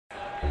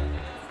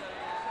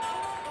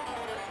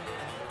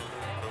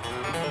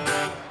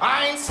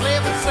ain't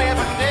slept in 7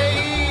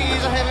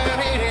 days, I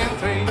haven't eaten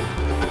 3.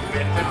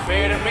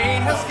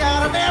 Methamphetamine has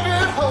got a damn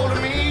good hold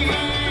of me.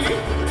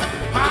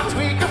 My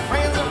tweaker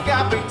friends have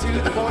got me to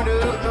the point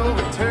of no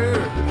return.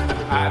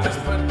 I just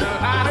put the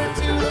lighter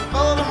to the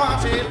bowl and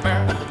watch it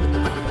burn.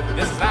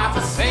 This life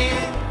of sin,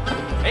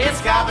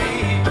 it's got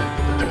me.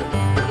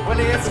 Well,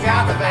 it's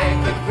got me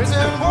back in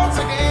prison once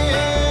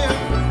again.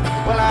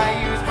 Well, I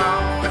use my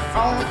only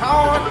phone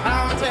call to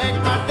contact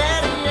my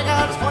daddy. I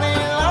got 20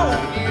 long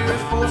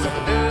years for some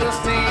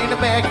dust in the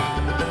bag.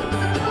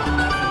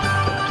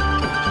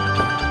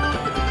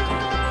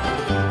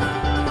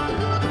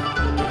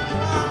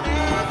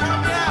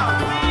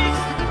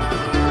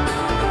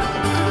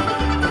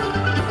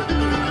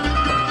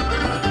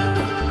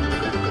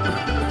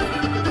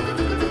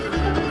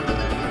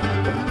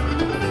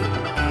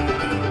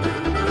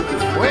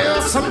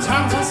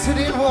 Sometimes I sit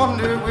and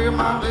wonder where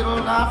my little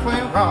life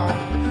went wrong.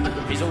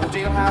 These old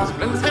jailhouse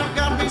blues have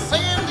got me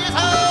singing this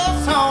whole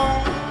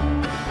song.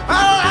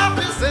 My life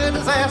is a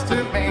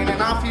disaster, man,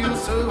 and I feel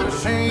so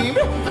ashamed.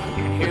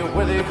 In here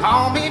where they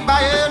call me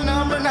by a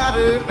number, not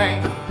a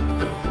name.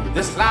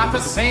 This life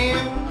of sin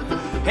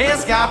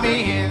has got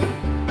me in.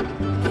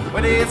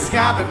 Well, it's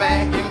got me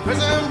back in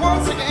prison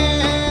once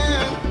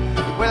again.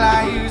 Well,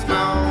 I use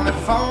my only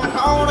phone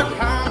call to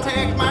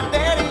contact my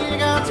daddy. I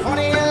got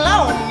 20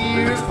 long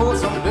years for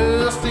some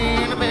dust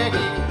in a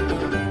baggie.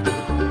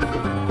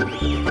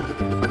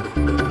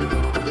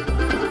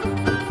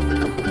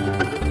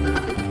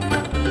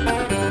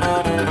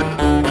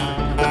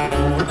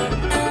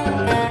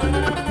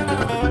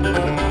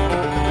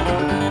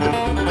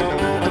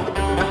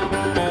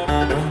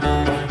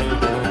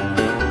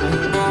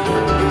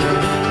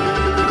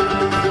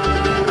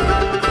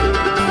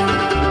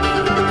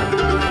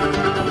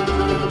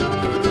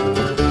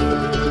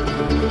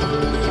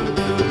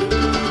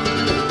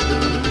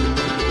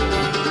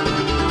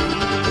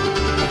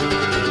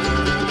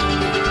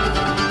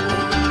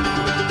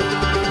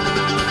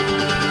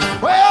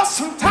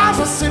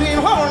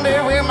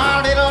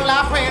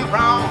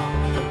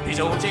 These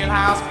old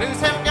jailhouse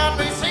blues have got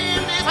me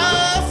singing this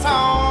whole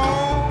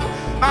song.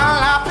 My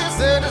life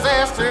is a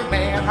disaster,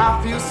 man,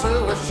 I feel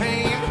so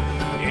ashamed.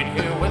 In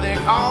here where they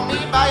call me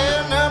by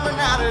a number,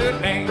 not a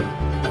name.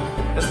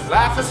 This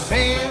life of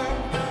sin,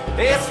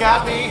 it's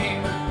got me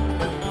here.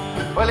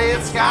 Well,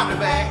 it's got me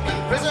back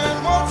in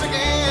prison once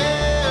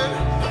again.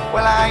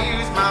 Well, I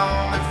use my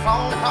only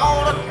phone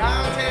call to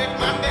contact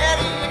my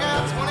daddy. I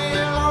got 20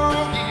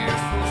 long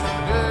years for some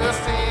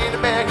dust in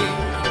a baggie.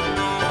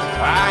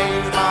 I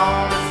use my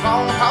only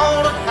phone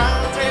call to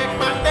contact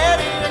my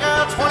daddy. I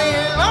got 20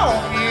 long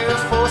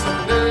years for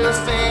some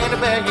dust in a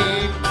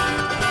baggie.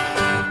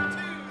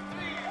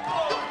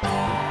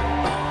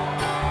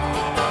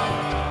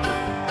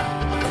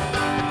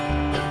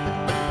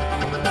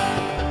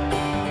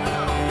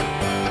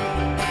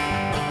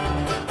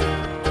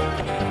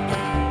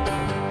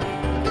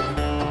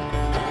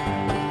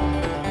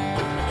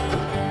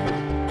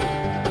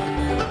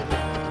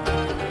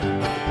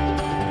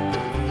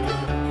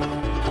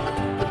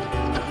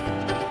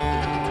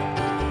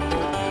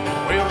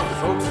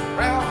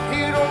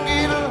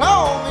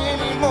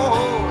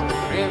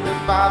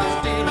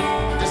 Everybody's dealing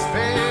in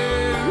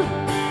despair.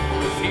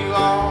 Feel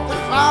all the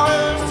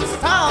flowers to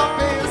stop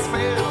and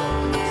smell.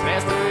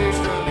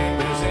 Transpiration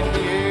lingers in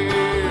the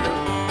air.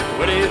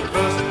 But it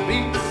must be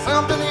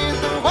something in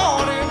the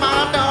water,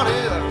 my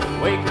daughter,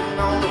 waking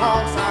on the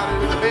wrong side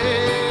of the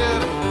bed.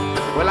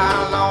 Well,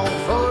 I long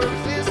for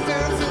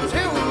existence and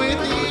tune with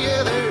the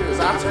others.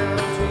 I turn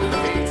to the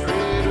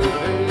hatred of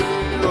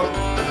hell.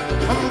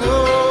 Come go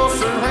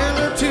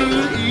surrender to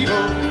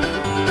evil.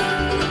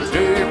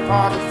 Stir your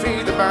pot and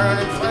feed the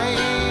burning flame.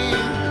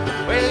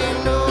 Well,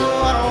 you know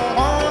I don't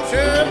want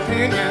your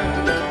opinion,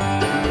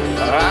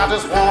 but I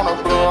just want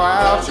to blow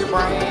out your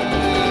brains.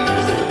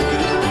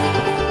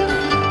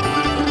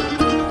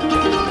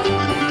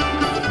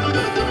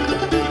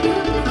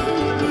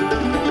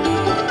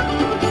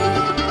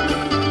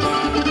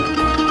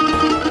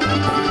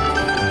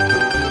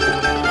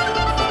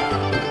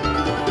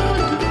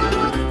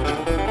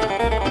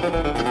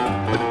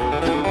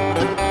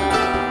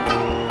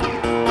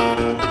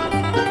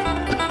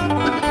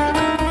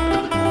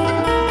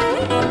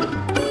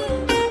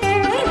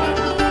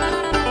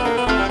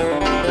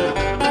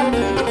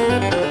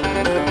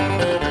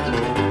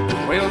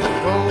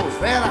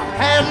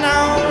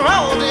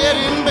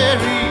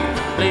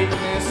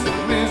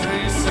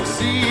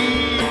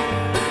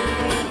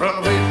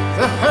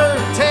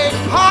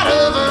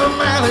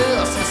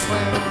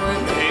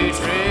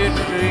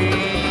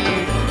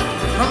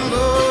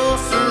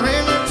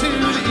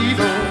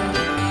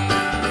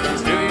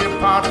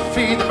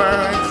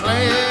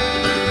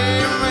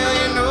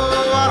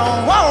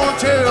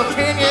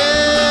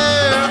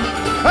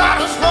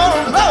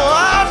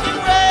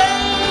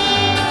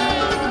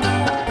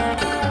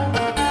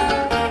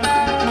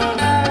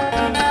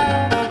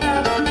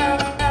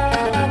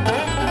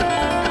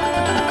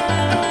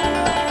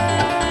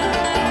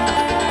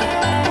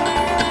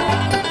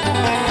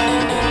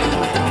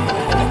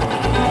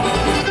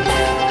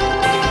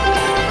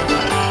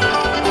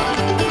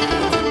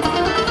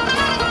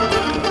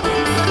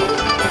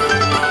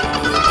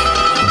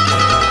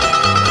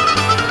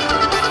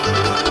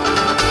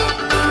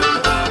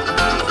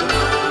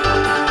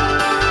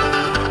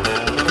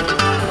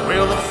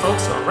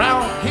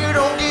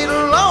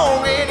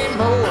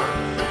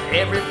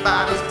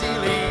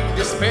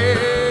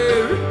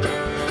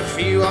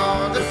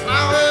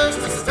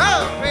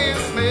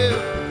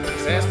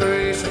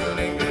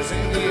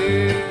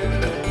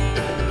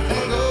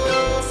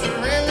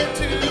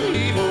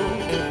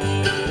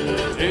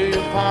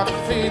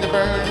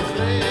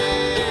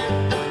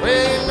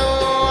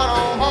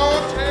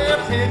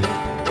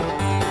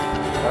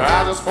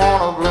 just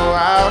wanna blow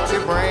out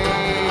your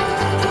brain.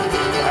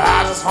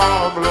 I just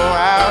wanna blow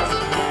out your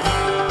brain.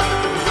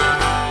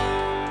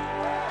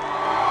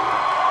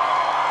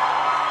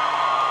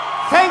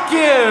 Thank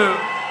you.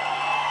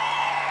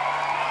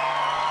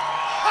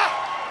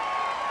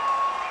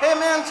 Hey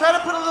man, try to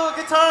put a little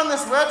guitar on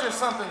this wedge or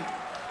something.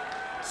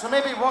 So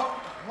maybe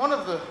one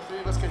of the three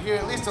of us could hear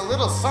at least a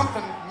little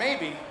something,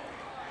 maybe.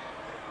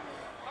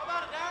 How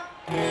about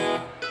it,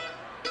 Dan?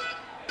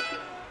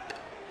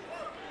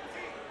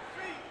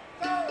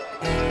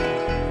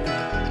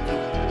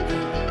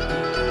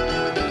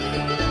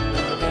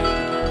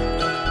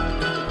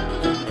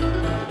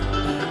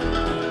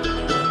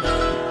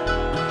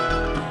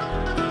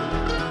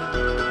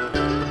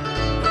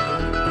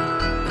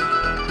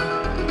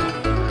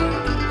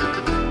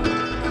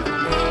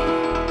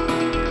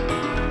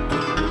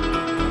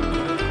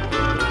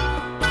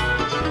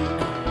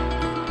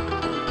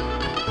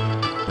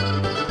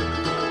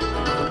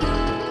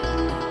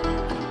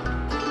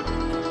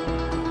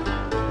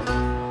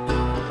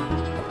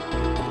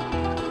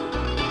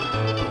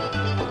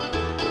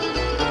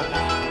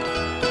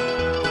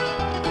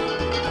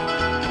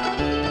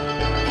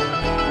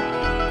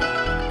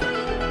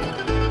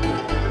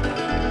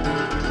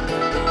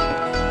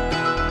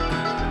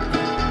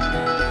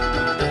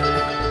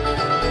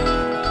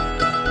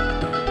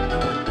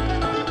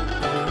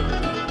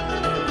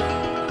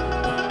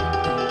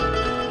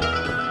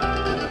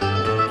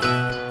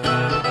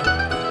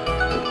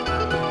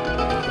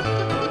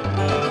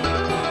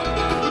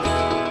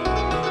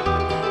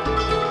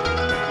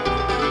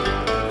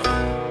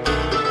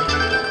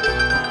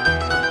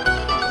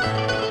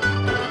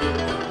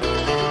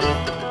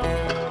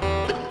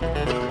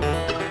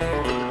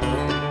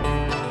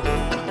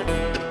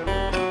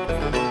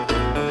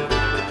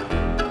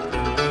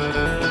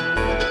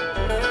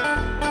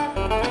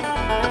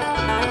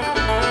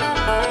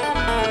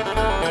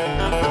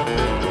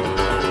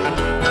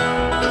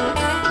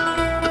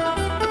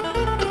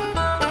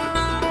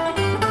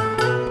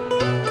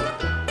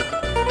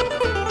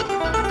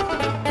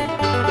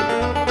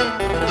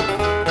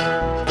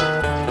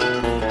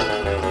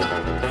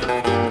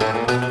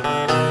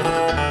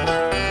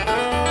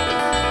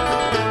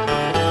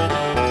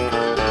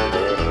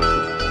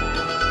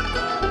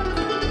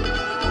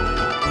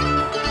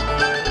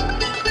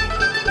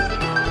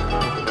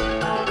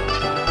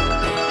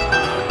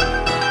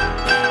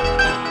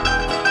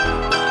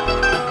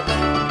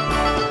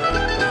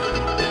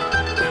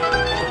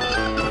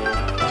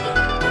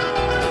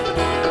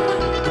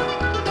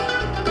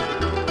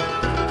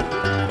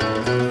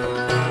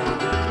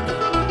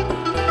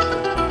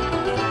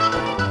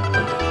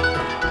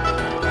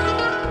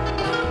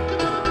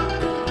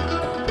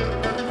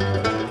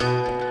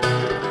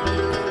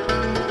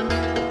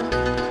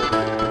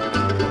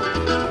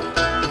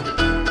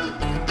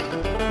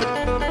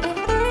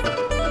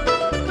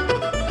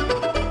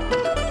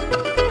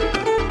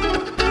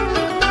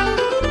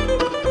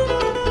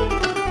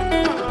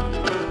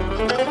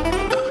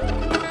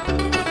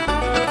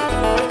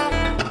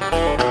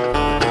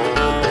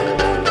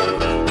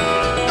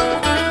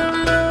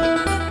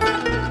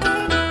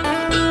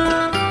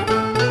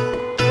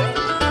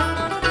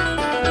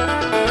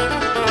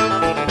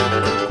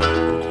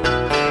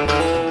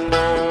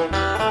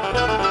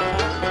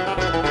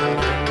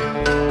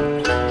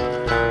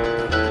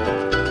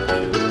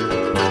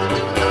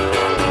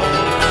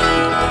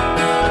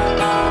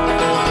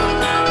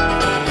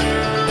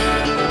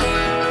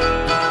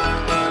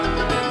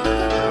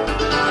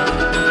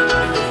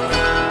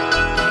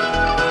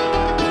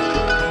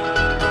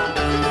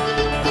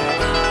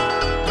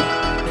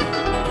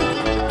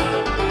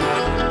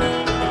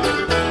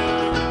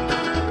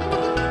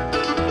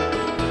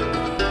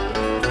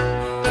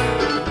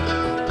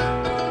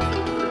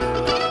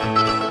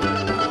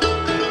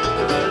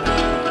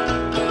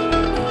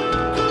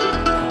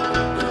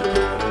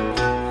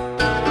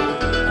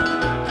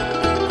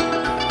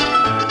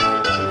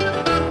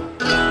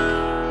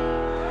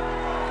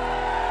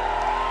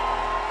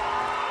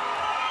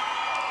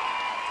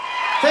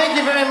 Thank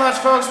you very much,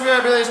 folks. We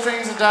are Billy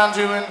Strings and John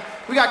Julin.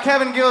 We got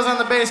Kevil Gills on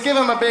the bass. Give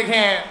him a big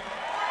hand.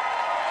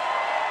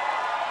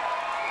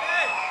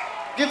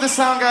 Give the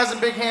sound guys a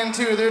big hand,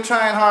 too. They're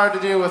trying hard to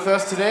deal with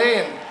us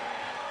today. And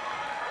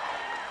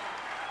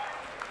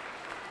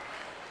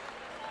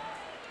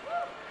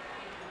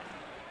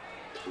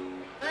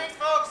thanks,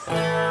 folks.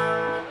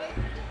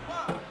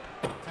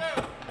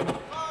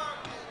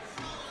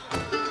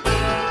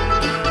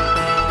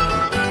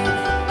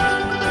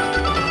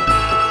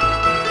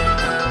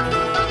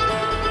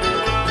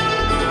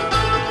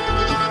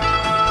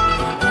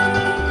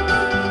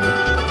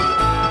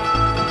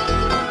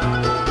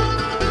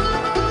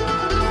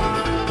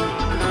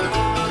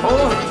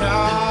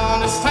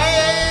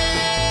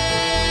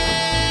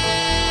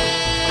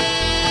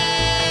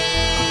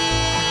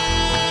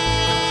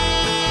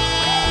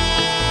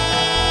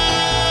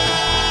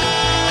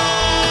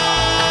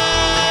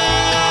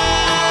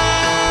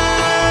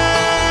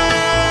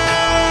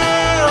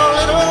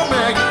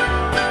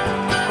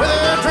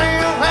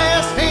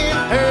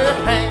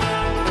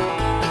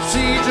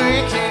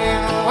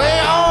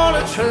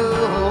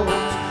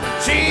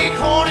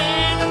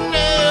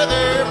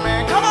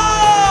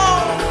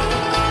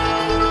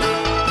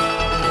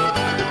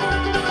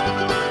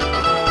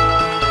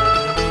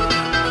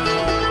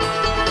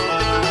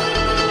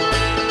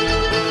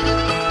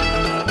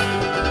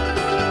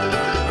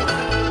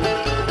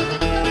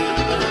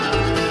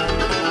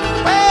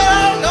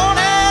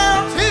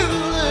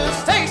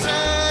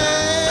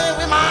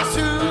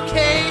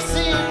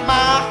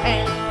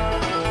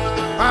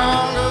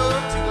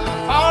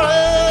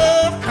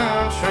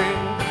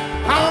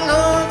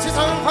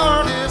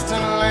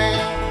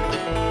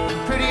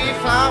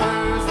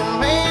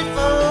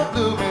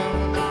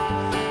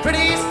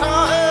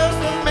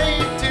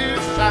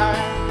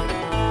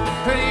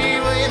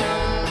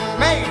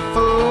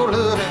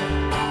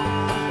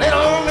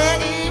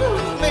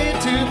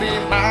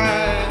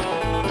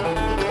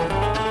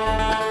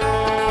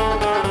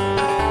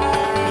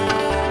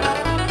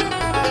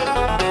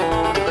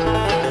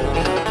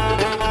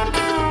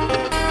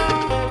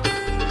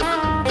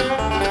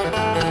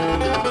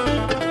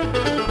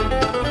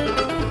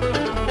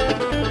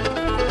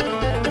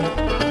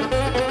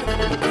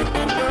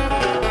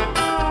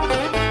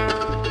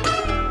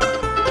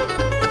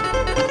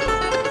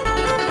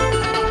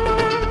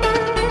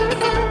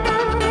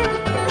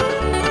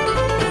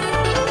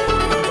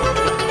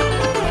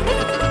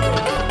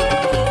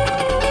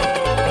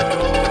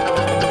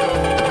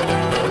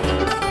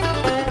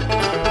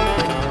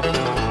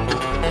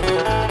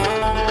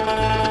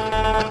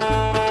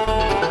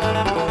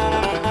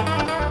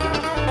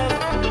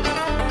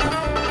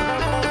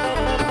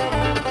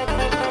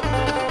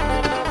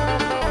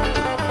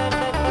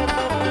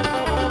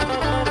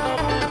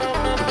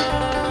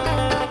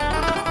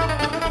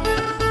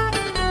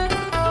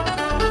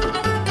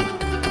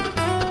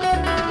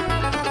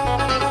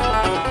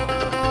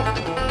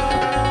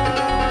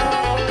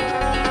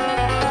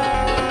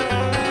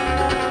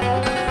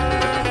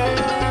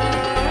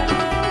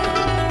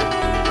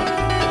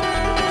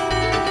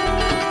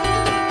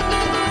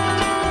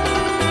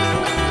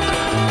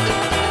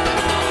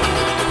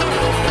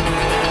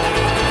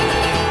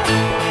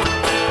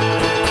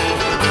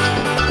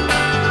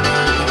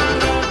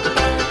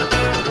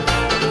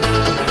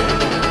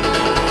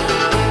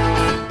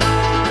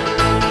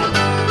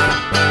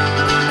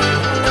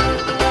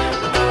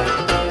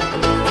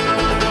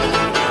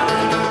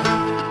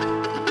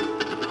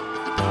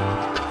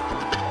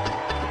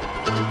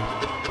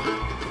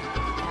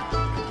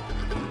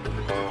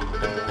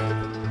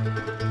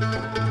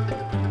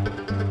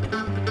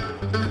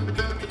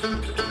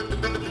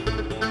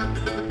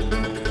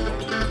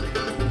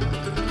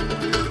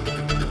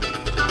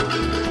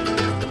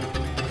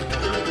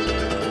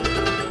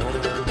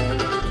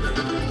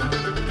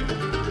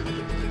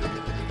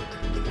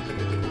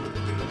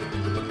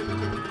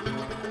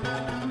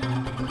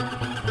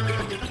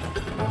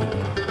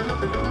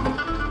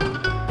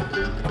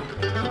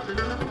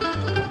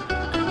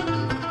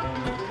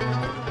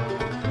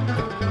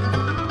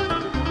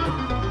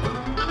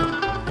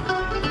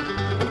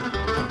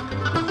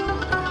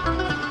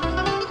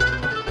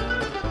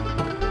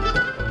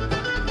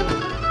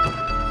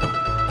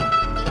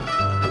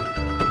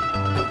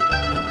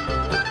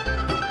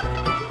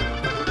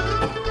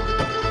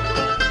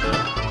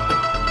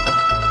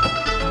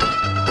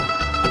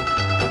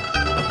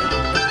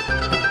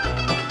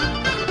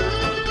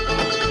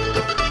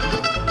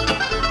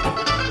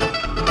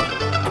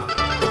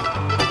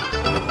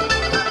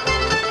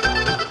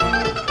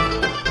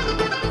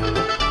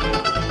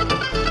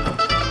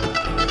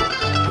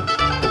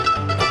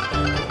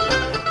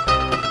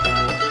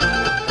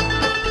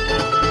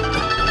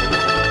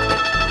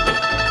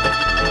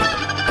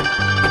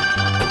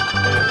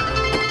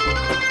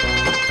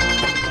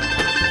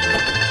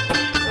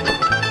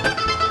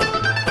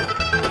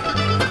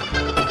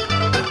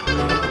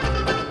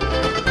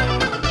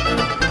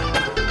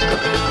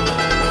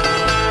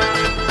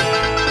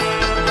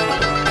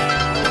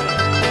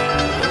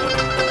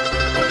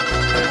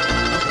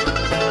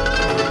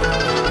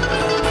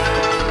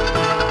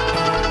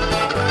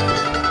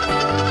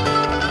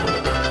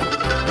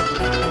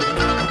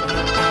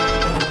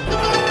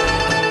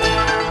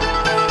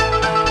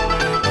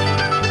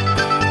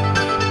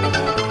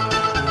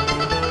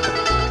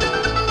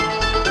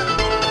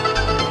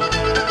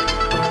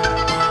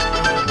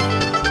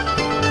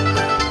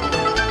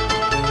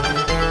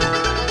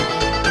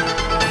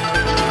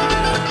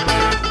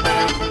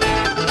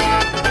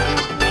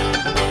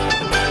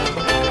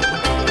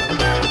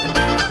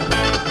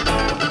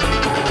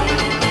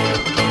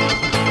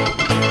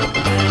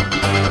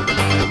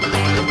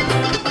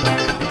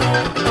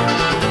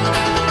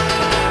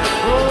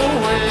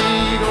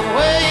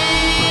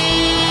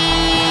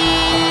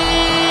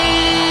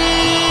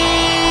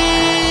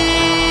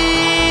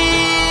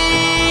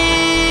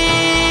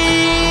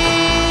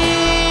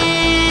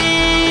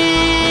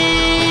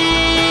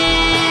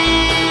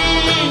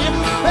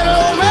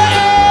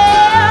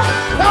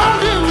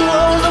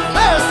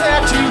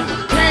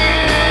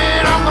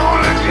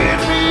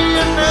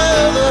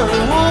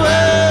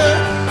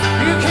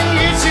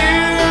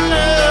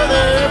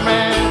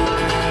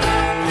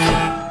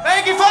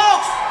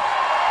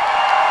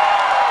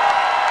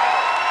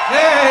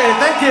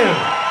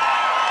 you.